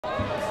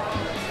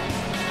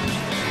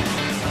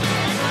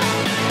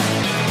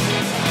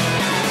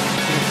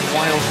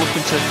Wild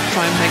looking to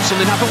try and make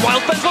something happen. Wild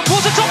bends up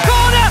towards the top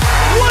corner.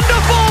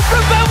 Wonderful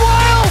from Ben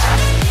Wild.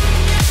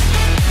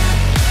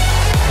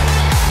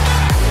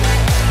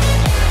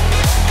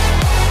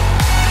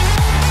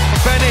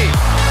 Benny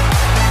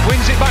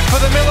wins it back for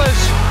the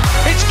Millers.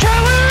 It's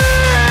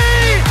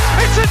Kelly!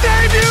 It's a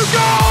debut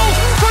goal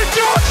for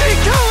Georgie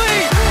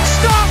Kelly!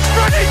 Starts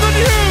spreading the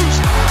news!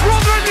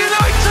 Rotherham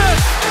United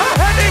are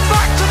heading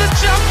back to the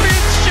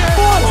Championship!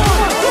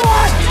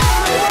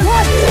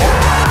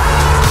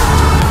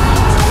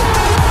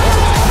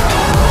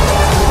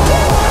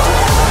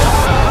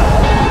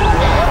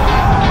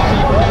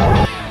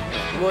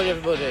 Good morning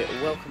everybody,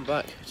 and welcome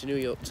back to New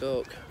York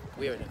Talk.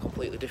 We are in a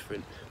completely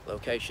different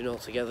location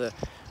altogether.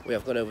 We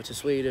have gone over to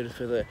Sweden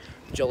for the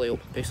jolly up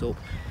piss up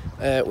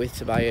with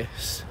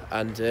Tobias,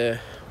 and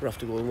we're off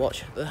to go and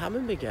watch the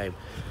Hammarby game.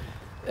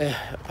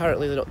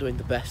 Apparently they're not doing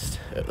the best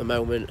at the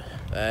moment,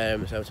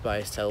 so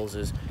Tobias tells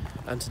us,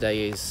 and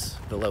today is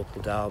the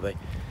local derby.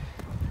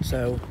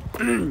 So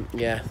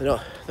yeah, they're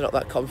not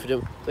that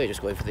confident. They're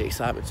just going for the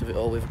excitement of it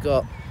all. We've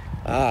got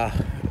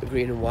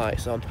green and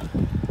whites on,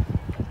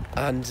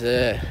 and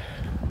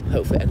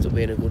hopefully it ends up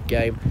being a good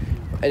game.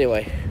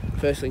 Anyway,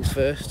 first things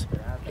first,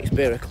 it's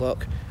beer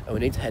o'clock and we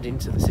need to head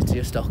into the city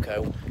of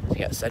Stockholm to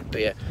get said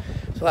beer.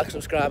 So like,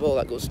 subscribe, all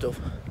that good stuff,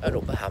 and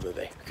up the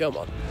Hammarby. Come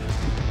on.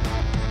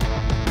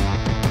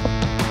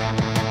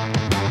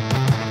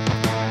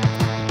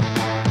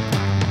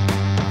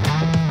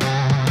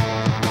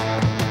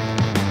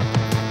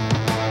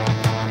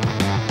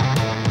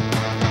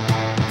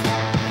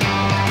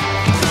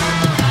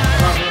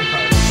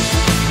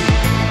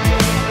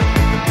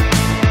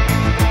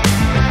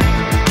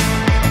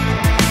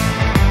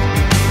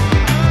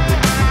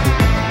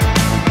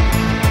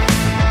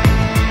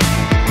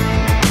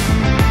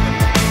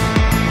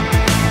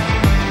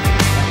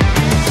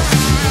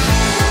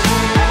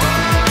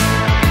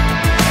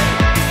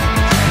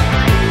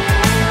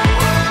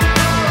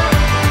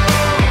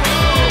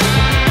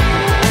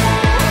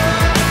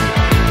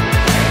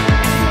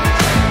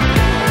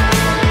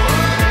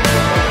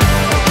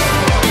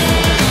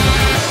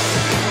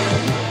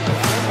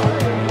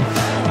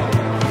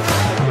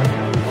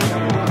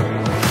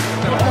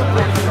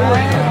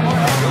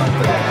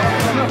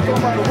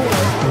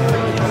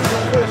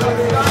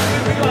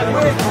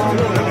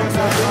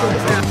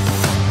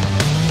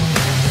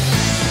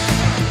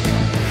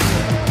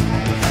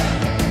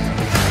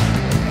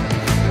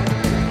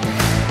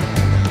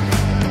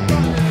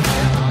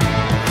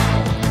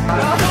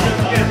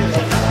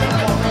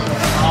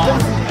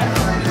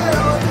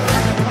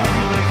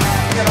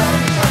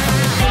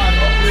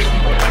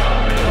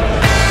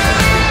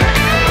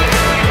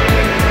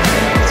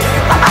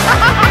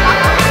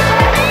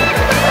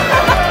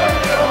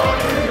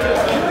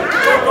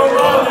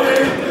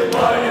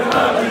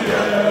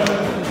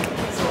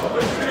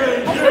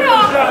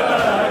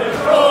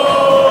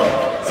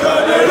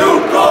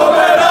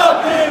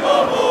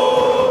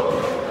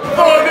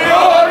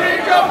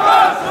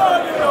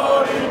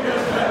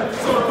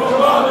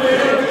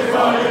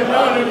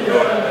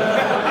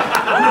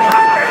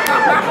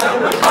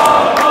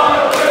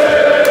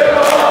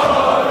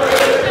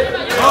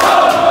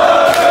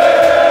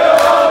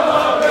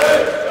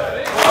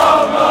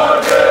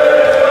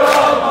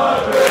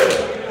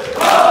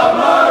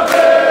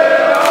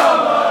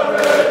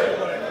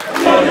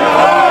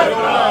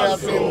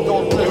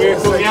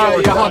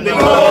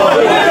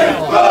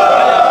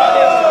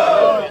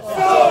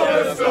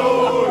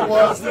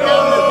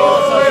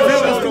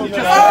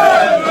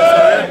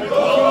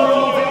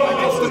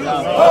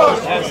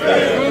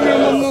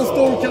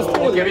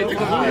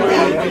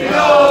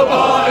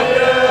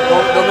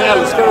 De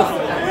älskar oss.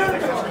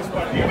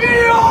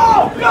 Vi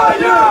hatar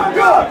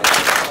Djurgården!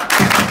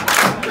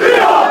 Vi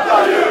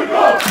hatar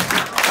Djurgården!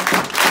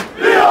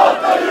 Vi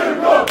hatar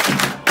Djurgården!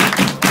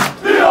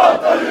 Vi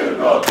hatar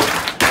Djurgården!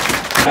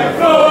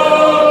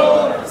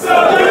 Från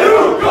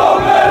Söderort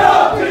kommer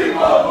allting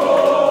vara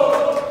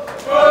vår.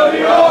 För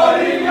vi har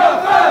inga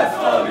fans,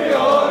 för vi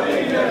har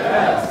ingen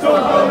häst. Som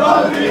kommer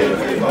aldrig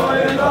till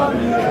bajen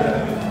igen.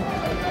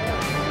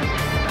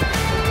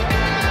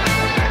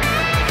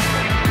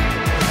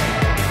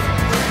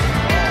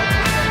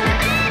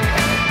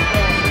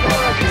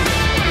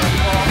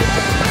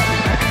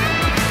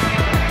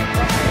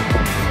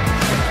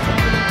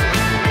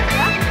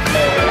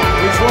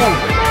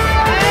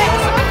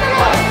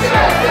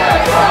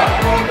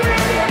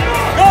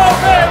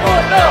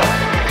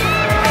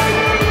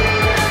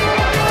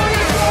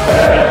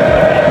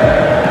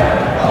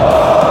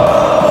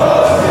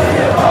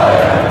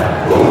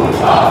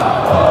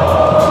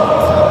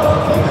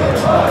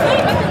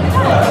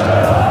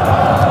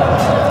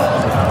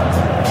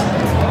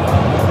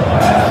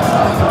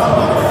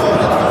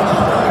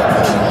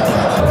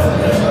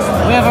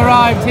 We have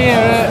arrived here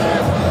at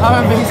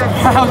Hammarby's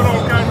ground.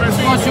 The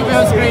squad should be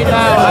on screen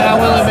now, and I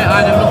will admit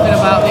I know nothing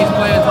about these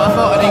players, but I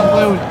thought I'd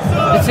include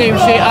the team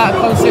sheet at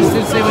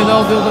consistency with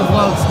all the other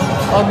vlogs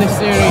on this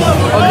series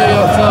on New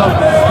York Talk.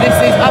 This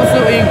is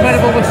absolutely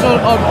incredible. We're stood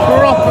on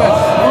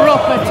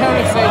proper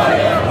terraces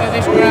at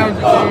this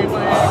ground.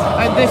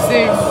 And this is,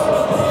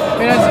 I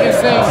mean, as you can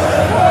see,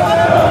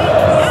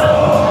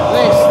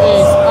 this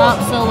is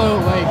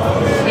absolutely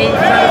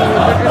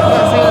incredible.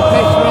 Let's see the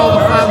pitch for all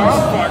the fans.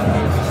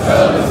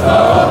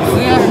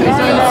 So yeah,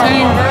 enjoy the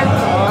team,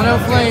 and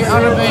hopefully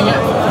Hammarby get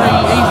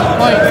 3 easy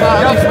points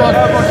out of this one.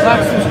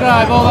 Like,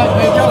 subscribe, all that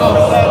good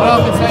stuff. What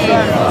I've been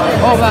saying,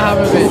 all that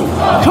Hammarby.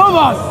 Come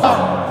on!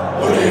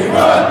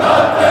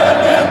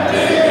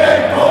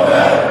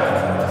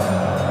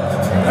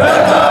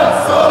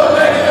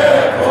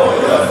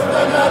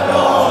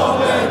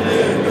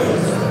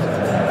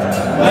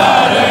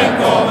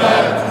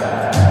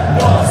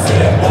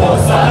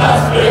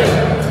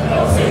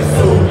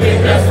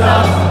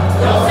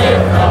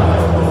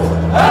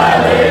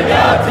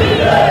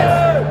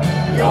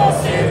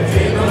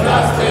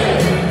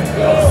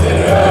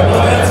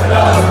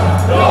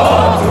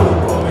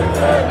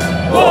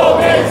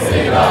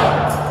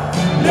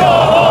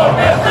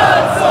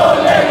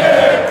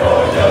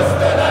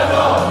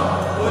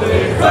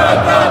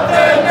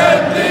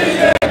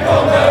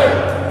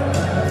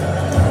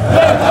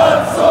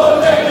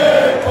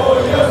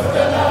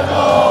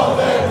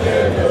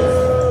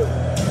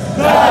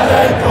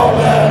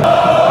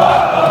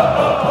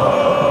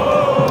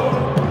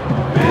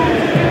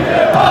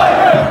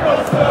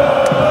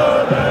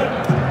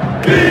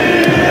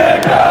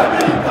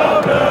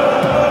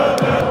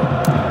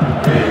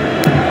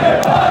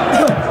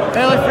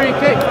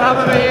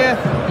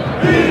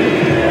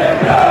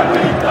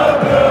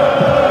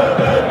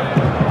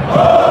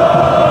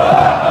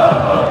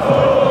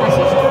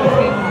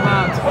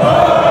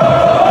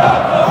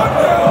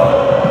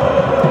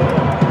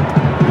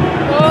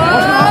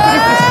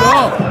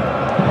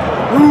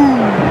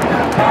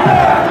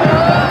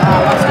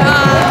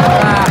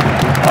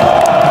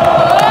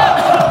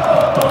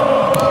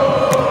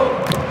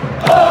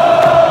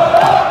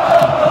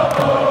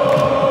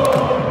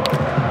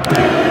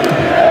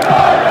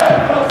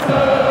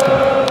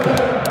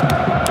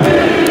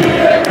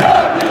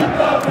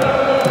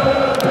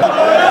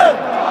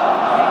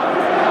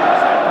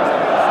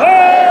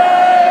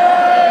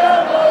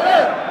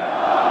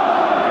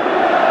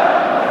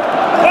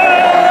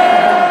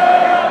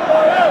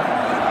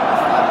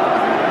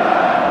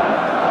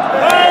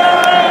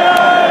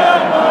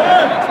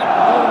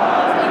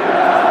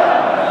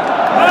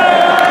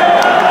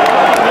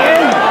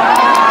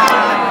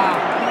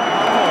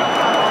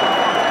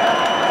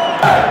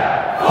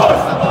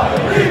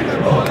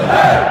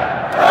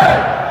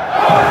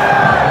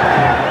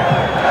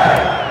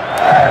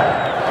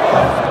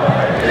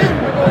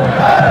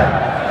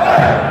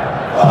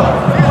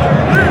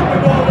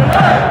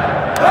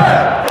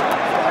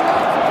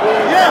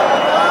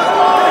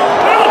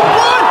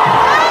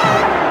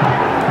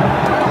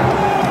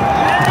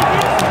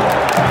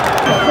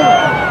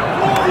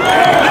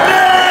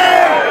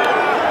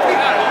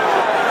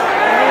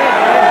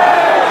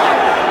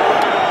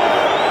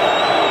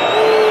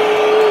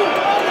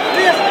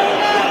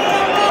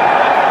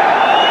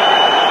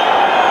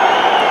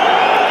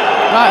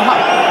 Right,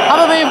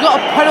 Hammarby have got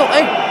a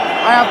penalty.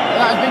 That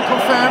has been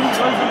confirmed.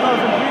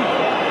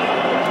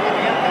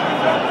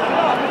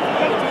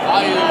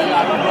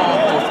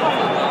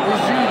 Is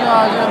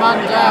Djurgårdens a man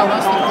down?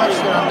 That's the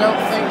question. I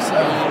don't think so.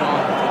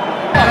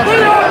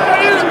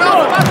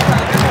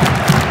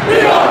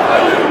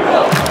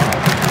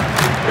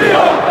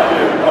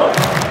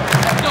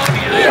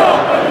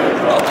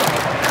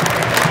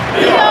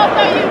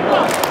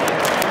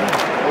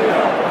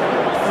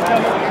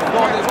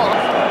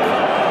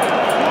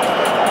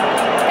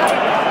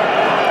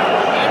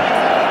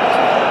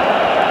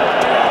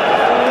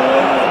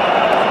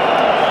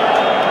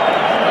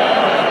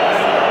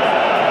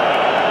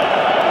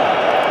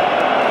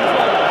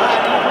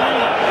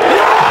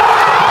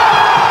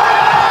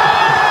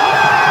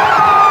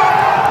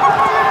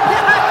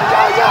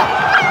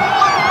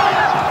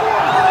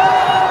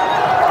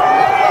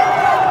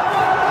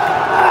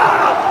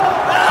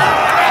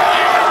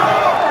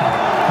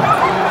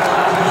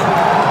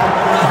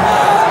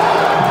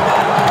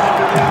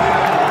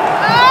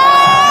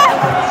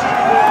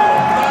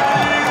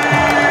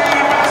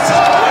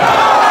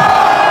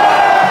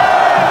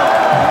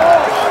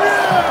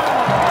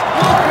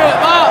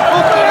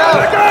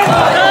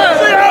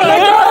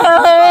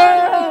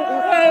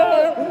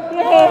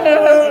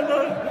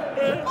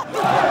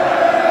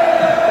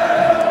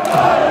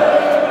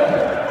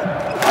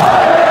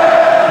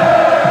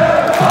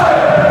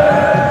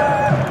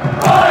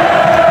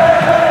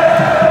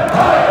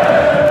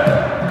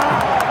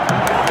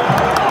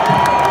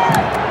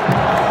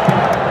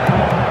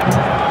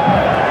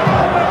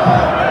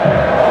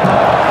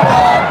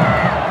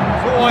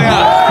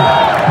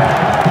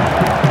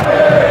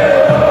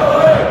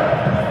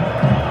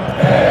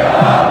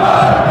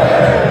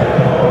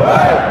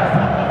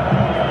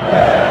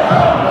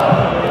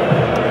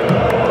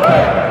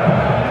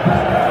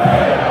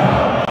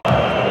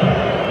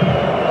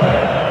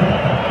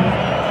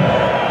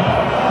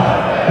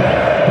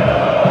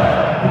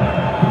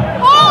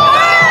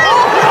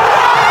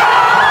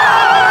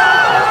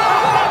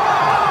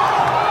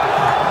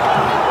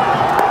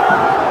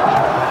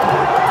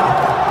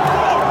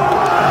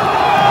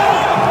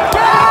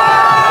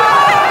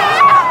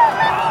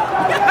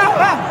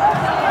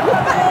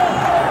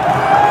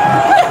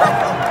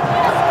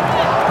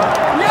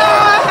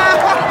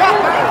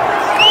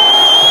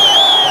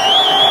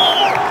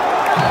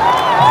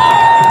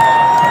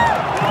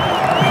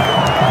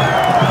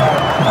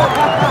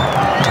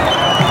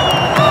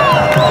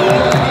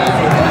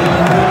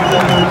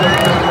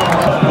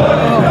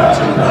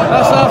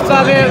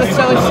 time here at the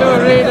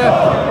Tele2 Arena.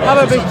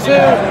 Hammarby 2,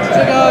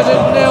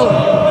 Djurgårdens 0.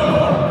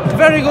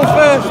 Very good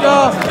first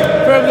half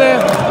from the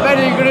men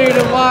in green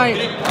and white.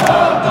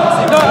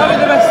 Not having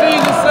the best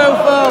season so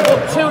far, but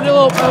 2-0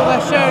 up over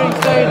their sharing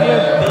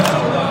stadium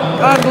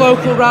and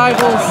local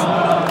rivals.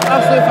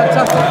 Absolutely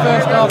fantastic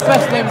first half.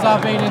 Best games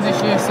I've been in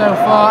this year so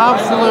far.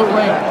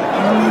 Absolutely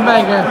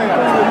mega.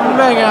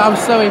 I'm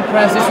so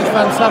impressed. This is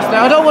fantastic.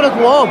 I don't want to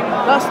go home.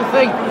 That's the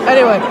thing.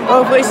 Anyway,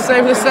 hopefully it's the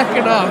same for the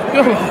second half.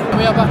 Go on.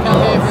 We are back out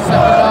here for the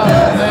second half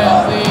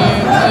of the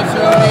Tele2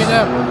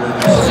 Arena.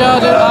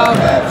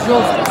 Djurgårdens have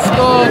just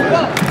scored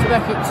to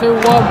make it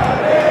 2-1.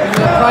 It's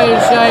a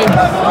crying shame.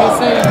 You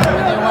see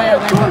in the way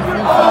they got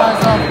 3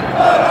 fires on.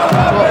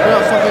 But we're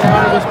not stopping the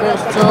Hammarby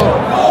spirits at all.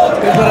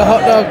 We've got a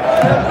hot dog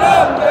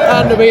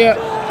and a beer.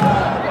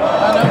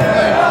 And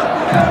hopefully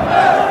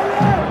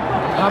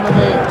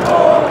Hammarby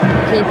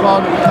keep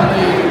on with the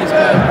lead in this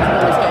game.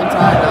 It's getting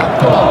tight now.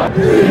 Come on.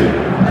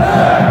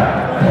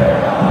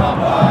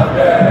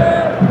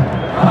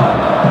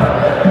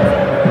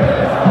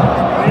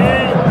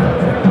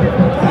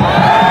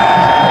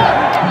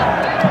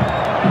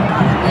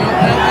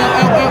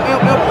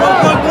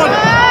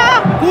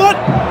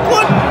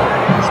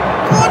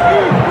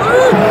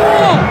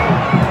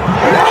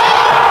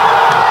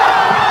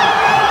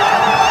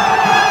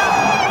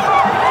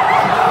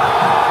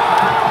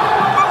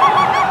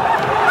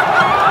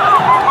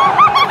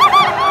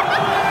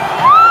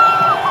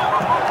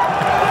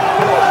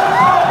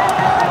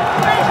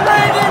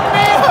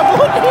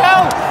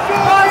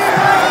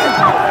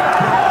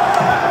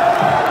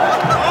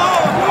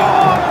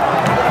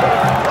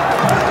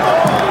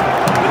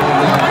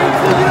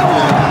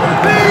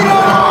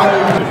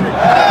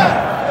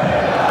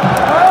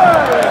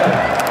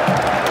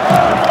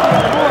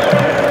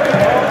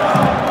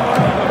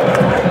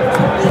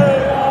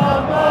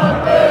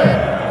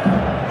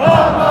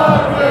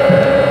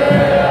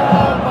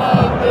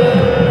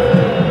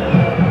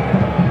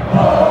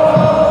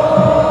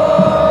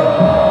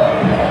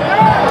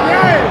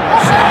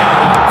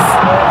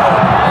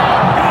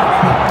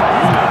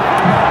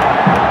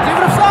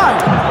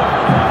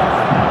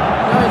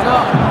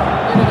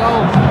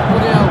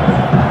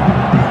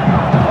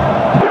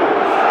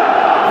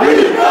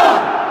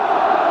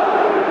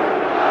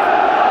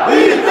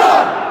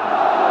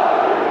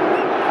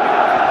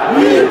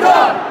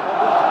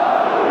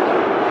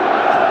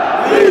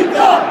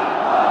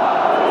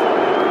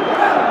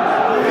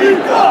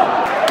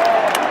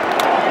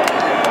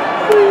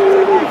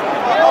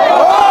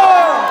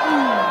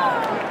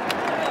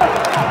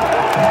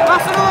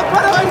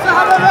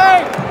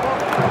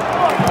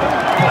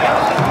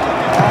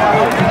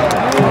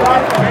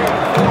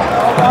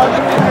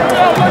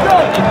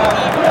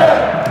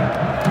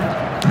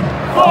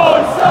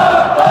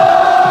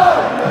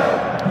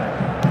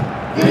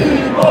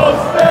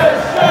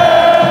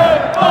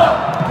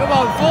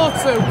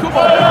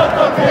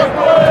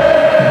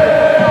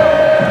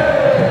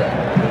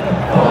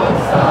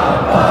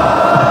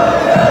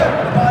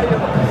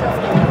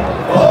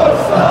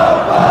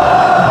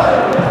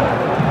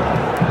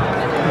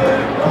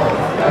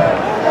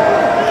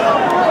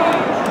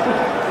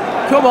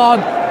 Come on.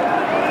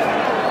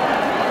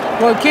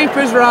 Well,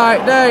 keeper's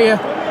right, there you.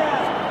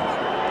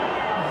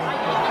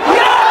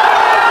 Yeah!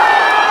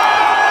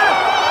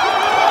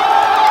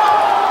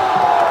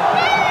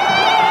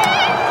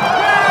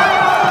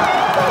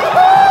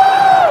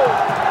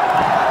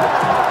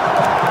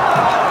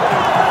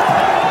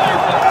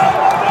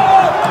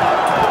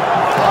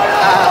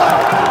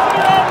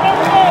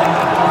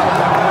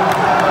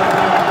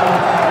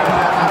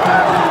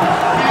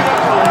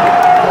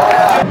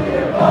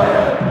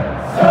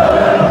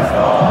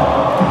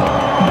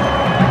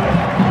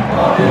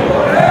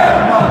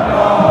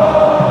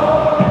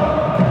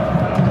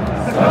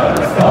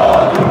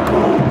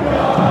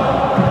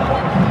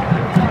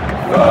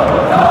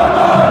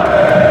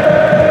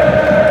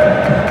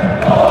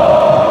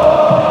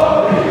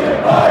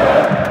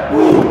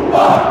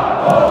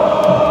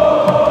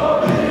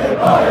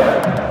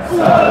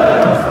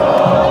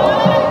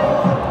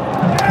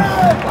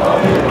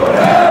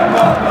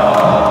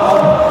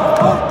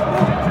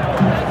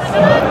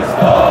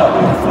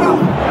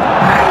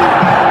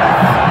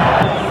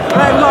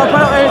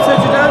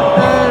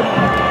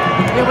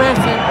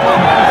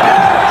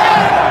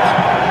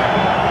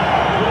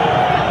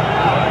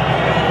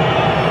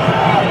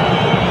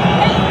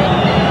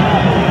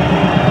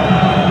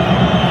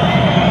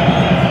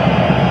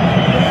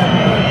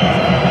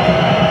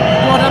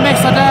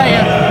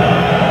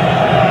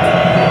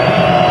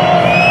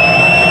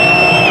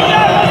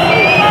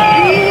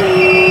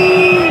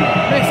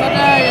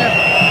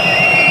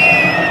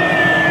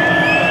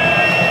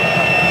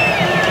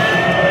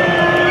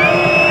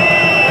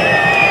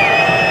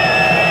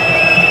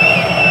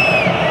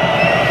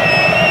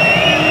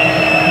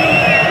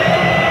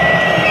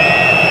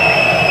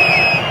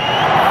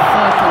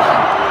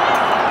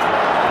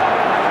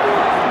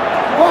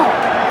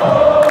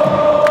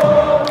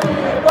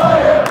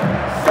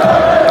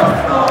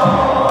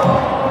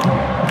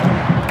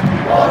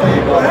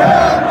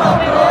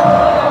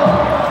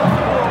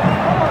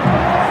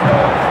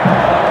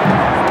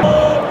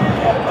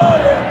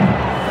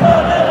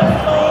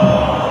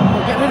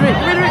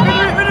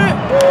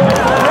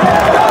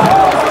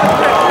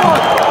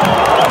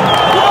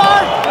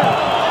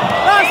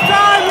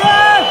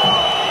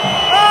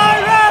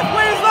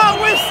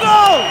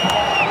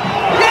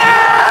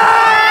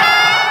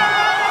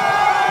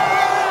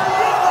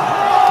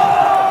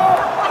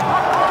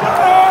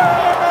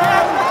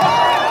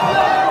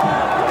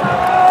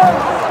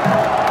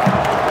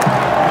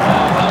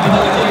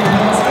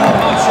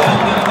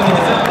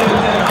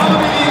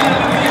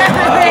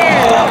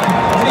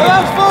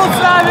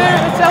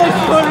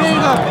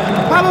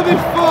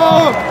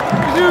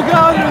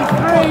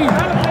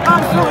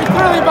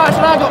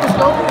 I got the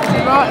scope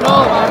right and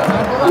all that,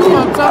 but that's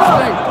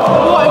fantastic.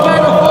 What a